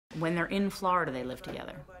When they're in Florida, they live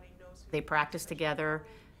together. They practice together.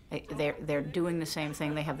 They're doing the same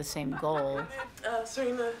thing. They have the same goal.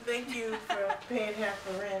 Serena, thank you for paying half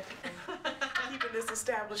the rent and keeping this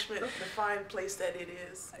establishment the fine place that it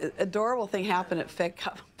is. An adorable thing happened at Fig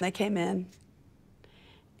Cup. They came in,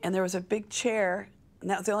 and there was a big chair, and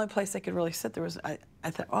that was the only place they could really sit. I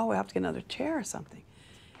thought, oh, we have to get another chair or something.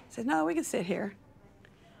 I said, no, we can sit here.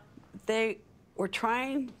 They were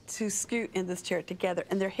trying to scoot in this chair together,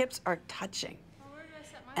 and their hips are touching.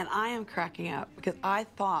 And I am cracking up because I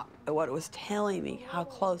thought that what it was telling me how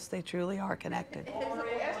close they truly are connected. Big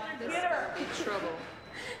trouble.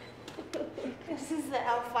 This is the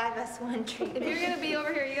L5S1 treat. If you're gonna be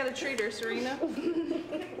over here, you gotta treat her, Serena.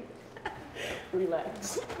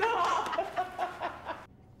 Relax.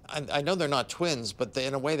 I know they're not twins, but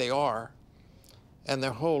in a way they are. And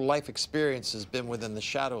their whole life experience has been within the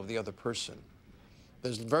shadow of the other person.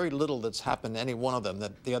 There's very little that's happened to any one of them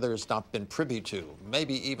that the other has not been privy to,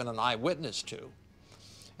 maybe even an eyewitness to.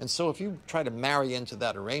 And so if you try to marry into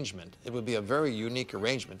that arrangement, it would be a very unique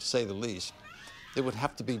arrangement, to say the least. It would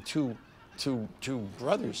have to be two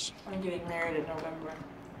brothers. I'm getting married in November.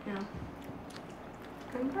 Yeah.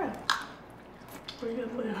 Congrats. Where you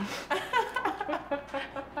gonna live?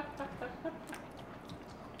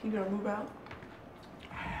 You gonna move out?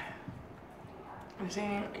 I'm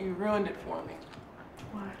saying you ruined it for me.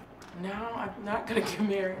 Why? Now I'm not gonna get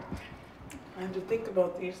married. I have to think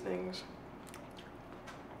about these things.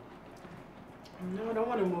 No, I don't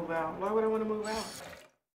want to move out. Why would I want to move out?